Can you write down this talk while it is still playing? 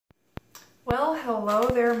Well, hello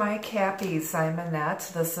there, my Cappies. I'm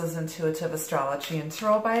Annette. This is Intuitive Astrology and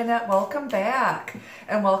Tarot by Annette. Welcome back,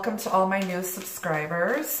 and welcome to all my new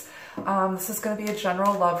subscribers. This is going to be a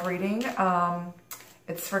general love reading.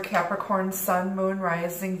 It's for Capricorn, Sun, Moon,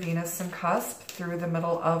 Rising, Venus, and Cusp through the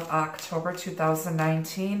middle of October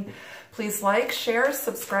 2019. Please like, share,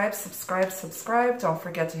 subscribe. Don't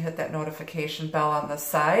forget to hit that notification bell on the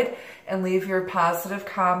side and leave your positive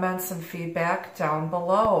comments and feedback down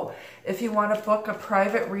below. If you want to book a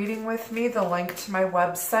private reading with me, the link to my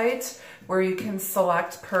website where you can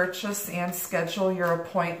select, purchase, and schedule your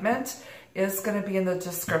appointment is going to be in the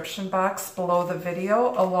description box below the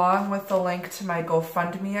video, along with the link to my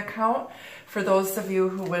GoFundMe account for those of you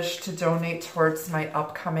who wish to donate towards my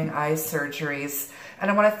upcoming eye surgeries. And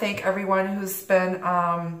I want to thank everyone who's been,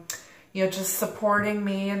 just supporting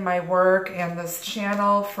me and my work and this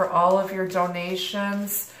channel, for all of your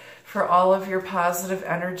donations, for all of your positive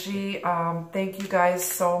energy. Thank you guys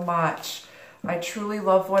so much. I truly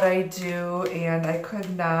love what I do, and I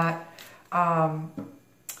could not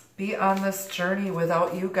be on this journey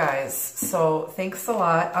without you guys. So thanks a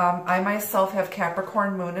lot. I myself have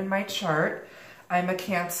Capricorn Moon in my chart. I'm a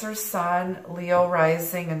Cancer Sun, Leo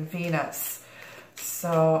Rising, and Venus.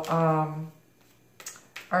 So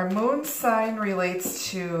our moon sign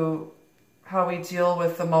relates to how we deal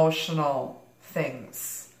with emotional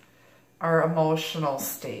things, our emotional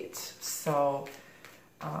state. So,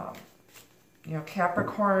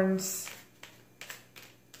 Capricorns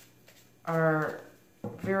are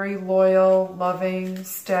very loyal, loving,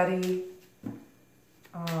 steady.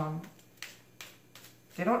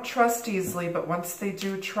 They don't trust easily, but once they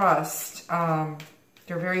do trust, they're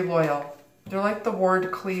very loyal. They're like the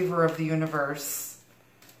word cleaver of the universe.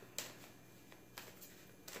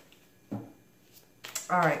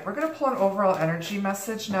 All right, we're going to pull an overall energy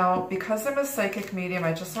message. Now, because I'm a psychic medium,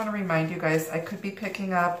 I just want to remind you guys, I could be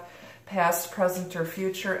picking up past, present, or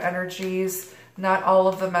future energies. Not all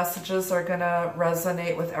of the messages are going to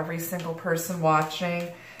resonate with every single person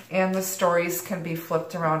watching, and the stories can be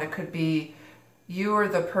flipped around. It could be you or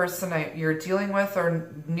the person you're dealing with,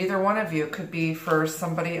 or neither one of you. Could be for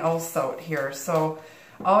somebody else out here. So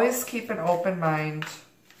always keep an open mind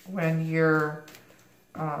when you're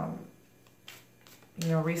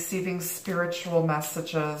receiving spiritual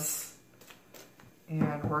messages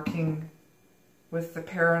and working with the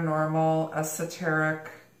paranormal, esoteric,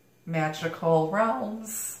 magical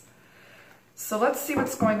realms. So let's see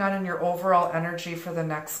what's going on in your overall energy for the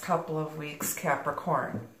next couple of weeks,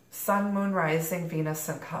 Capricorn. Sun, Moon, Rising, Venus,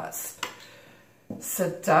 and Cusp.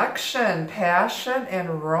 Seduction, passion,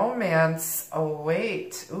 and romance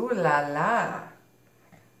await. Ooh la la.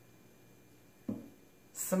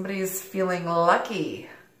 Somebody's feeling lucky.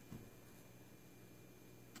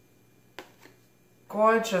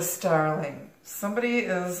 Gorgeous, darling. Somebody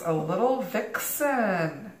is a little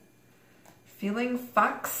vixen. Feeling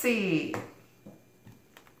foxy.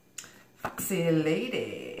 Foxy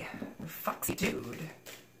lady. Foxy dude.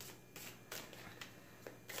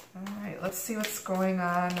 All right, let's see what's going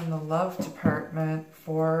on in the love department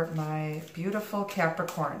for my beautiful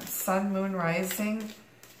Capricorn. Sun, Moon, Rising,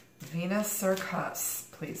 Venus, or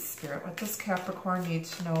Cusp. Please, Spirit, what does Capricorn need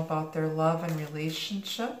to know about their love and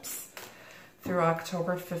relationships through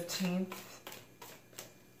October 15th,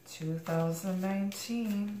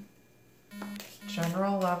 2019?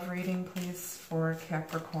 General love reading, please, for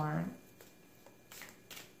Capricorn.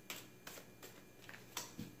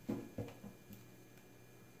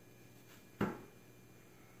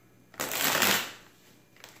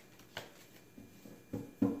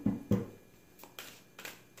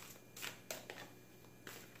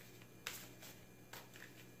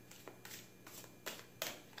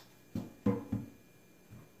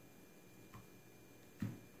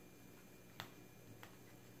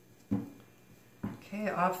 Okay,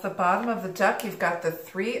 off the bottom of the deck, you've got the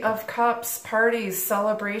Three of Cups, parties,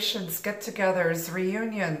 celebrations, get-togethers,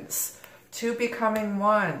 reunions, two becoming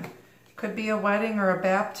one. Could be a wedding or a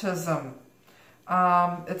baptism.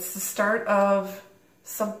 It's the start of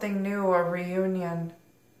something new, a reunion.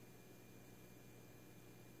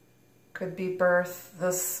 Could be birth.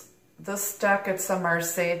 This deck, it's a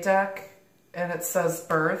Marseille deck, and it says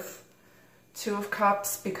birth. Two of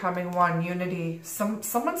Cups becoming one, unity.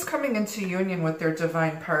 Someone's coming into union with their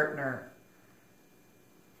divine partner.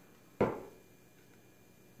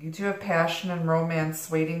 You do have passion and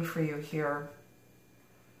romance waiting for you here.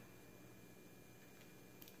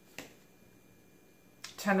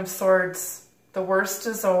 Ten of Swords. The worst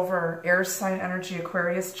is over. Air sign energy,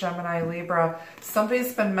 Aquarius, Gemini, Libra.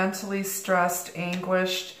 Somebody's been mentally stressed,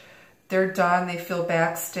 anguished. They're done. They feel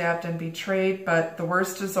backstabbed and betrayed, but the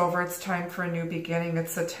worst is over. It's time for a new beginning.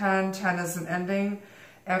 It's a 10. 10 is an ending.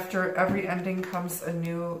 After every ending comes a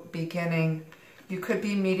new beginning. You could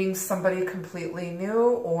be meeting somebody completely new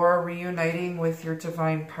or reuniting with your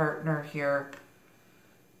divine partner here.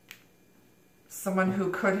 Someone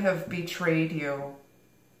who could have betrayed you.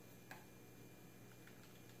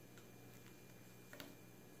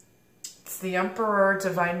 It's the Emperor,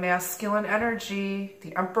 divine masculine energy,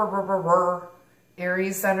 the Emperor,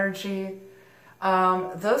 Aries energy.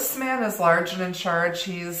 This man is large and in charge.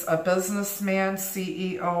 He's a businessman,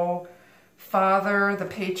 CEO, father, the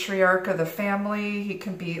patriarch of the family. He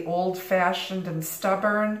can be old-fashioned and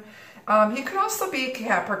stubborn. He could also be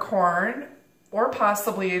Capricorn or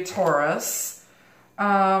possibly a Taurus.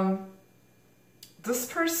 This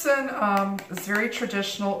person is very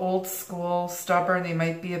traditional, old school, stubborn. They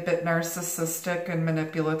might be a bit narcissistic and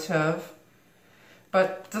manipulative.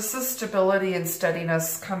 But this is stability and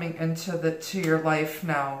steadiness coming into your life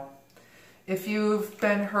now. If you've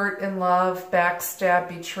been hurt in love, backstabbed,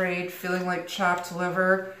 betrayed, feeling like chopped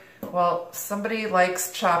liver, well, somebody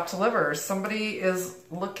likes chopped liver. Somebody is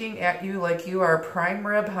looking at you like you are prime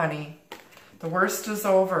rib, honey. The worst is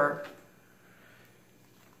over.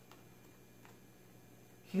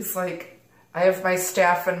 He's like, I have my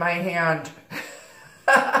staff in my hand.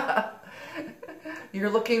 You're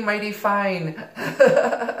looking mighty fine.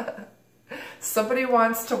 Somebody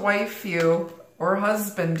wants to wife you or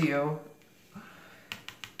husband you.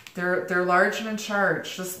 They're large and in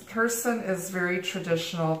charge. This person is very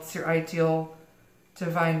traditional. It's your ideal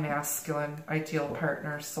divine masculine, ideal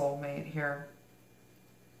partner, soulmate here.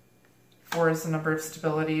 4 is the number of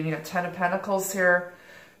stability. And you got 10 of Pentacles here.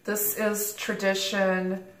 This is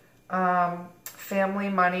tradition, family,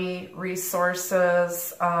 money,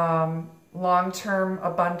 resources, long-term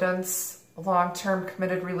abundance, long-term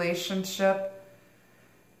committed relationship,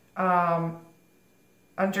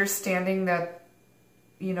 understanding that,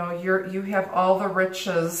 you know, you have all the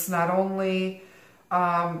riches, not only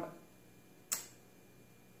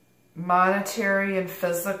monetary and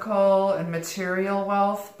physical and material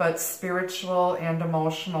wealth, but spiritual and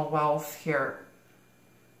emotional wealth here.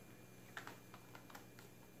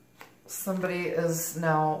 Somebody is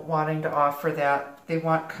now wanting to offer that. They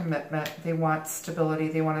want commitment. They want stability.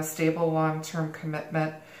 They want a stable long-term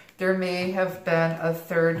commitment. There may have been a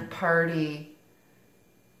third party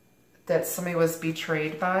that somebody was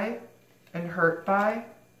betrayed by and hurt by,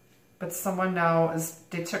 but someone now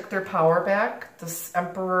they took their power back. This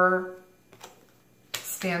Emperor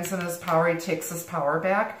stands in his power. He takes his power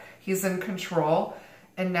back. He's in control,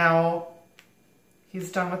 and now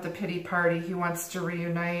he's done with the pity party. He wants to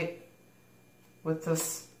reunite with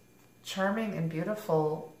this charming and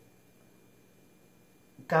beautiful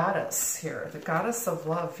goddess here, the goddess of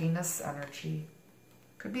love, Venus energy.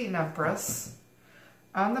 Could be an empress.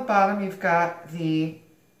 On the bottom, you've got the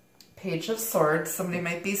Page of Swords. Somebody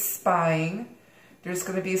might be spying. There's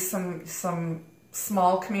going to be some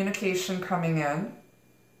small communication coming in.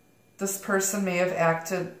 This person may have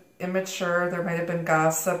acted immature. There might have been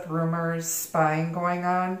gossip, rumors, spying going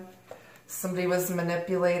on. Somebody was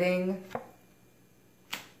manipulating,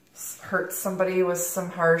 hurt somebody with some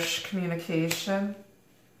harsh communication.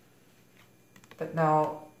 But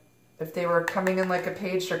now, if they were coming in like a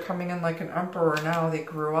page, they're coming in like an emperor now. They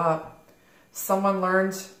grew up. Someone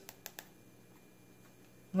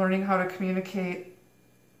learning how to communicate.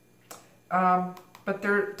 But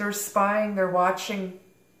they're spying, they're watching.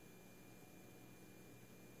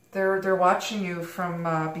 They're watching you from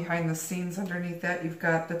behind the scenes. Underneath that, you've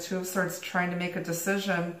got the Two of Swords trying to make a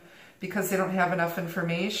decision because they don't have enough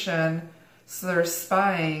information. So they're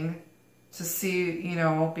spying to see, you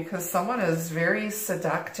know, because someone is very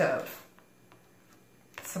seductive.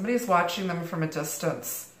 Somebody's watching them from a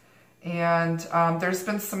distance. And there's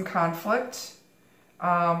been some conflict.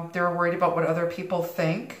 They're worried about what other people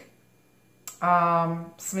think.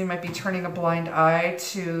 Somebody might be turning a blind eye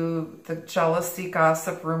to the jealousy,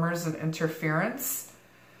 gossip, rumors, and interference.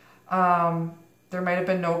 There might have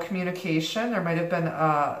been no communication. There might have been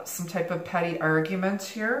some type of petty argument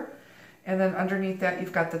here. And then underneath that,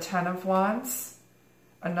 you've got the 10 of Wands,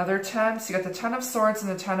 another 10. So you got the 10 of Swords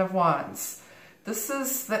and the 10 of Wands. This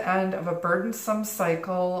is the end of a burdensome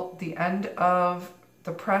cycle, the end of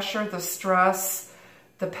the pressure, the stress,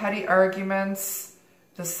 the petty arguments,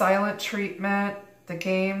 the silent treatment, the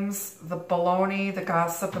games, the baloney, the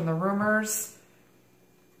gossip, and the rumors.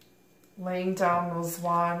 Laying down those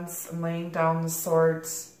wands and laying down the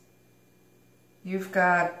swords. You've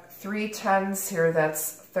got 3 10s here,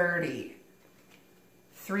 that's 30.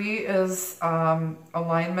 3 is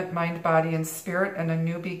alignment, mind, body, and spirit, and a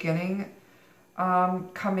new beginning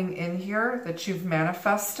coming in here that you've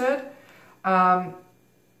manifested.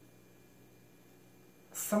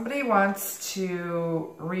 Somebody wants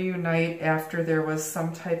to reunite after there was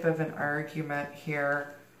some type of an argument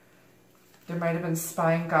here. There might have been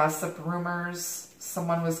spying, gossip, rumors.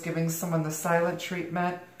 Someone was giving someone the silent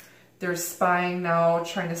treatment. They're spying now,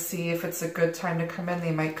 trying to see if it's a good time to come in.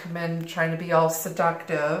 They might come in trying to be all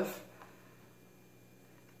seductive.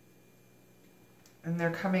 And they're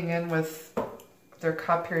coming in with their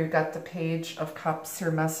cup here. You've got the Page of Cups here,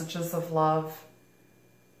 messages of love,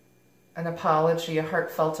 an apology, a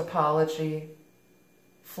heartfelt apology,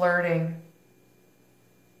 flirting.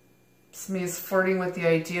 Somebody's flirting with the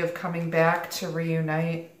idea of coming back to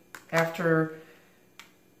reunite after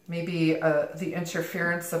maybe the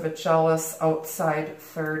interference of a jealous outside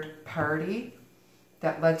third party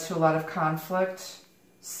that led to a lot of conflict,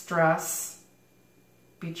 stress,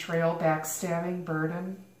 betrayal, backstabbing,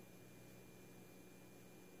 burden.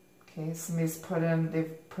 Okay, somebody's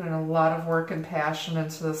they've put in a lot of work and passion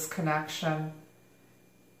into this connection.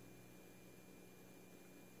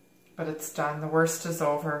 But it's done. The worst is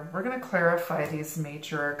over. We're going to clarify these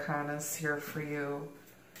major arcanas here for you,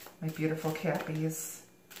 my beautiful Cappies.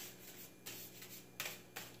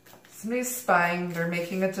 Somebody's spying. They're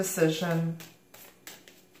making a decision.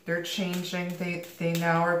 They're changing. They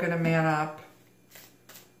now are going to man up.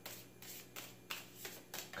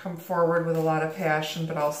 Come forward with a lot of passion,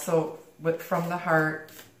 but also from the heart,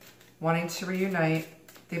 wanting to reunite.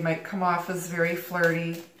 They might come off as very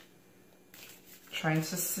flirty, trying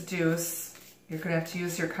to seduce. You're going to have to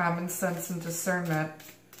use your common sense and discernment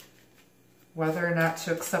whether or not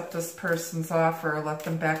to accept this person's offer or let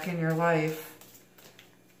them back in your life.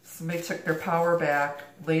 Somebody took their power back,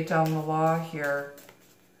 laid down the law here.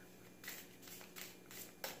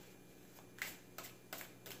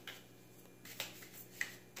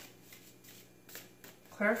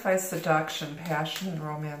 Clarify seduction, passion, and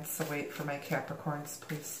romance await for my Capricorns,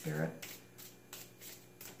 please, Spirit.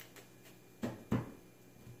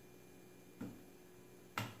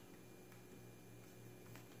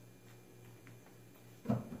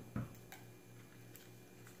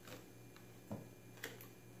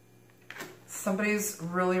 Somebody's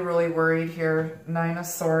really, really worried here. 9 of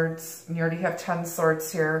Swords, and you already have 10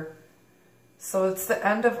 Swords here. So it's the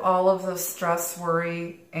end of all of the stress,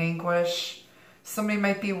 worry, anguish. Somebody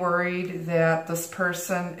might be worried that this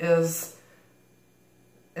person is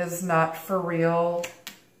not for real.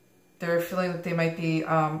 They're feeling that they might be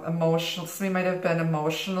emotional. Somebody might have been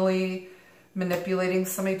emotionally manipulating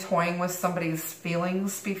somebody, toying with somebody's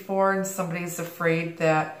feelings before, and somebody's afraid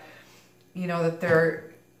that, you know, that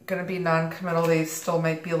they're going to be non-committal. They still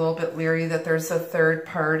might be a little bit leery that there's a third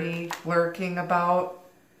party lurking about.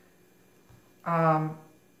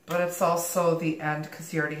 But it's also the end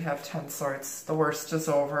because you already have 10 Swords. The worst is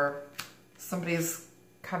over. Somebody's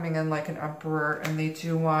coming in like an emperor, and they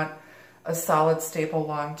do want a solid, stable,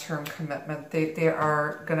 long-term commitment. They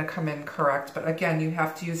are going to come in correct. But again, you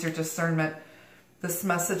have to use your discernment. This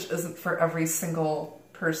message isn't for every single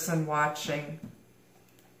person watching.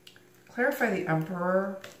 Clarify the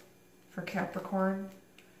Emperor for Capricorn.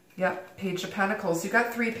 Yep, Page of Pentacles. You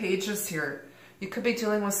got 3 pages here. You could be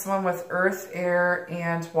dealing with someone with earth, air,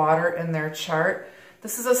 and water in their chart.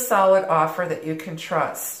 This is a solid offer that you can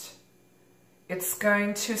trust. It's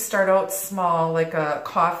going to start out small, like a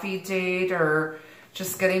coffee date or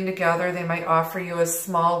just getting together. They might offer you a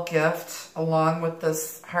small gift along with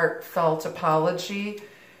this heartfelt apology.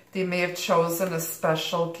 They may have chosen a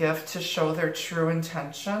special gift to show their true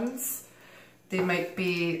intentions. They might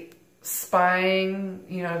be spying,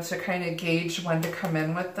 you know, to kind of gauge when to come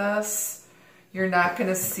in with this. You're not going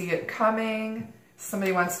to see it coming.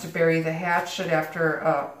 Somebody wants to bury the hatchet after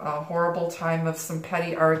a horrible time of some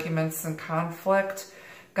petty arguments and conflict,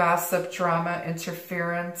 gossip, drama,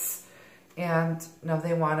 interference, and no,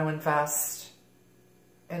 they want to invest.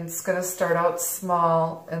 And it's going to start out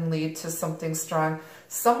small and lead to something strong.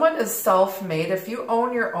 Someone is self-made. If you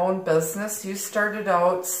own your own business, you started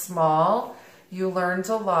out small, you learned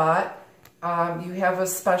a lot. You have a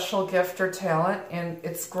special gift or talent, and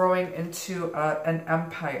it's growing into an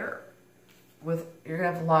empire. You're going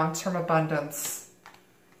to have long-term abundance.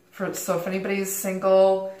 So if anybody's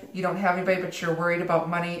single, you don't have anybody, but you're worried about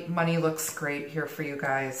money, money looks great here for you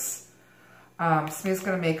guys. Somebody's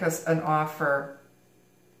going to make us an offer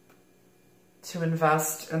to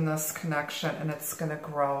invest in this connection, and it's going to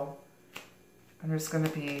grow. And there's going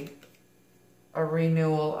to be a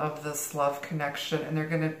renewal of this love connection, and they're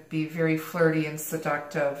going to be very flirty and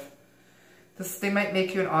seductive. They might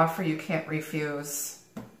make you an offer you can't refuse.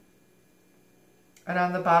 And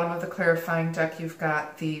on the bottom of the clarifying deck, you've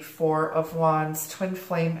got the Four of Wands, Twin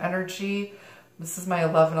Flame energy. This is my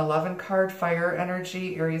 1111 card, fire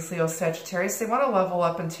energy, Aries, Leo, Sagittarius. They want to level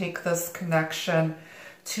up and take this connection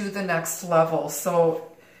to the next level.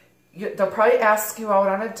 So they'll probably ask you out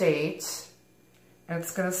on a date, and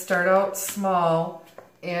it's going to start out small,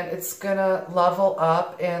 and it's going to level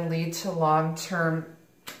up and lead to a long-term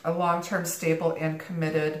stable and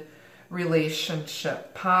committed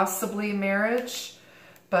relationship, possibly marriage,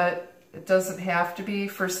 but it doesn't have to be.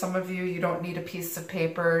 For some of you, you don't need a piece of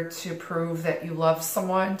paper to prove that you love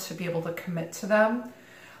someone to be able to commit to them.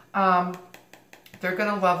 They're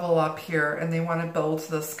going to level up here, and they want to build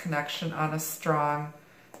this connection on a strong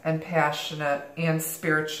and passionate and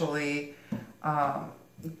spiritually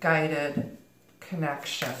guided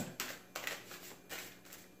connection.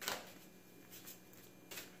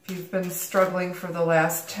 If you've been struggling for the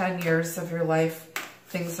last 10 years of your life,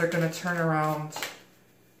 things are going to turn around.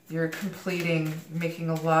 You're completing, making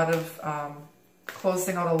a lot of,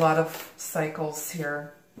 closing out a lot of cycles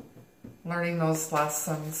here, learning those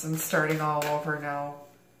lessons and starting all over now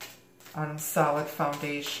on a solid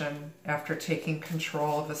foundation after taking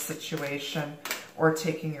control of a situation or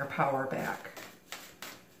taking your power back.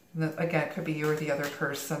 And again, it could be you or the other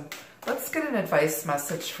person. Let's get an advice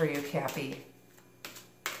message for you, Cappy.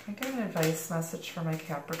 Can I get an advice message for my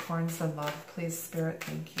Capricorns in love, please, Spirit?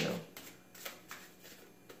 Thank you.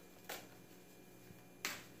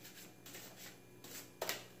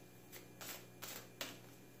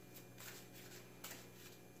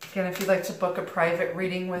 Again, if you'd like to book a private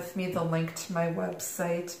reading with me, the link to my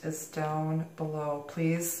website is down below.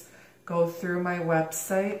 Please go through my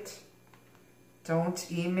website.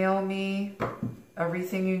 Don't email me.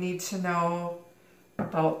 Everything you need to know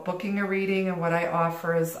about booking a reading and what I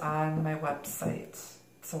offer is on my website.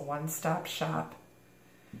 It's a one-stop shop.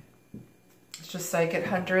 It's just I get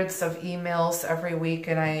hundreds of emails every week,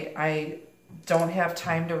 and I don't have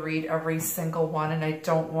time to read every single one, and I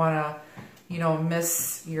don't want to, you know,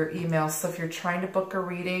 miss your email. So if you're trying to book a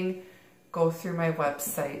reading, go through my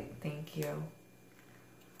website. Thank you.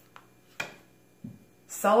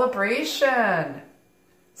 Celebration.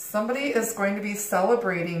 Somebody is going to be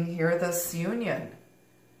celebrating here this union.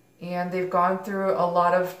 And they've gone through a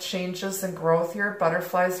lot of changes and growth here.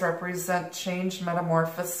 Butterflies represent change,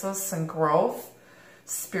 metamorphosis, and growth.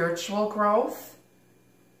 Spiritual growth.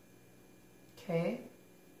 Okay.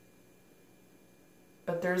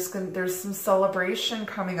 But there's some celebration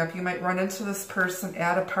coming up. You might run into this person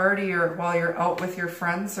at a party or while you're out with your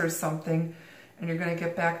friends or something, and you're going to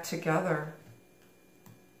get back together.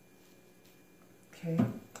 Okay.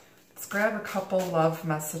 Let's grab a couple love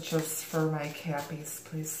messages for my Cappies,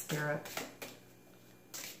 please, Spirit.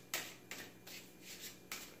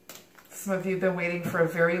 Some of you have been waiting for a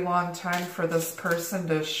very long time for this person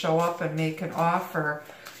to show up and make an offer.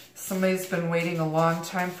 Somebody's been waiting a long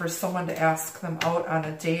time for someone to ask them out on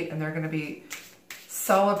a date, and they're going to be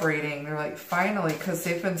celebrating. They're like, finally, because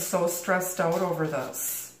they've been so stressed out over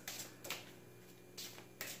this.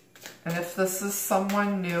 And if this is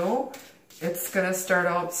someone new, it's going to start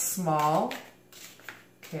out small.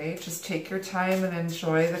 Okay, just take your time and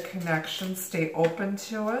enjoy the connection. Stay open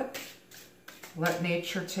to it. Let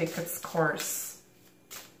nature take its course.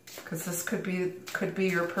 Because this could be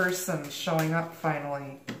your person showing up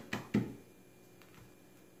finally.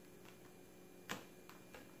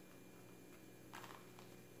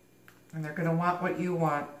 And they're going to want what you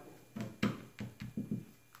want.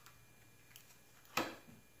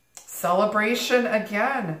 Celebration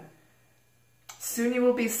again. Soon you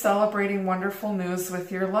will be celebrating wonderful news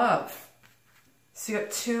with your love. So you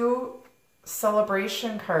got two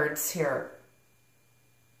celebration cards here.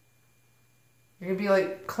 You're going to be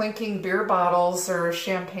like clinking beer bottles or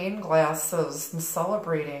champagne glasses and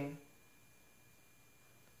celebrating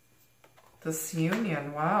this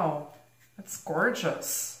union. Wow, that's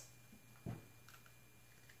gorgeous.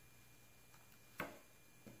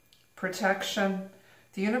 Protection.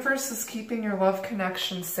 The universe is keeping your love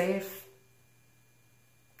connection safe.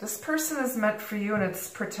 This person is meant for you, and it's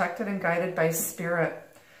protected and guided by spirit.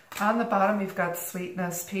 On the bottom, you've got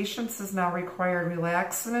sweetness. Patience is now required.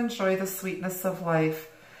 Relax and enjoy the sweetness of life.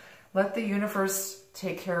 Let the universe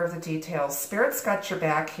take care of the details. Spirit's got your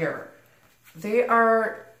back here. They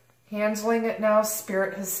are handling it now.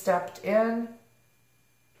 Spirit has stepped in,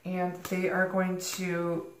 and they are going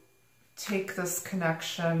to take this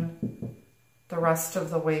connection the rest of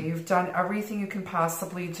the way. You've done everything you can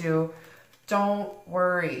possibly do. Don't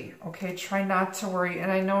worry, okay? Try not to worry.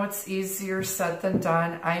 And I know it's easier said than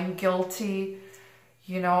done. I'm guilty.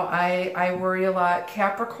 You know, I worry a lot.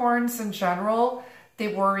 Capricorns in general, they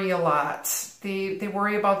worry a lot. They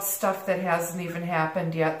worry about stuff that hasn't even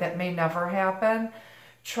happened yet, that may never happen.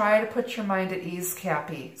 Try to put your mind at ease,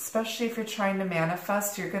 Cappy, especially if you're trying to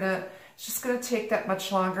manifest. It's just going to take that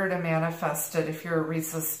much longer to manifest it if you're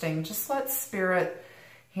resisting. Just let Spirit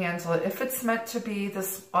handle it. If it's meant to be,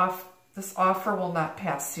 this offer will not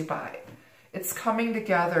pass you by. It's coming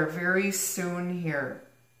together very soon here,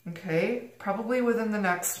 okay? Probably within the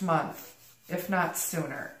next month, if not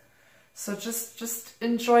sooner. So just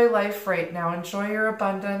enjoy life right now. Enjoy your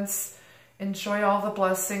abundance. Enjoy all the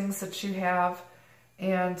blessings that you have.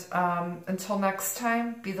 And until next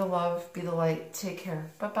time, be the love, be the light. Take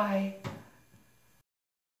care. Bye-bye.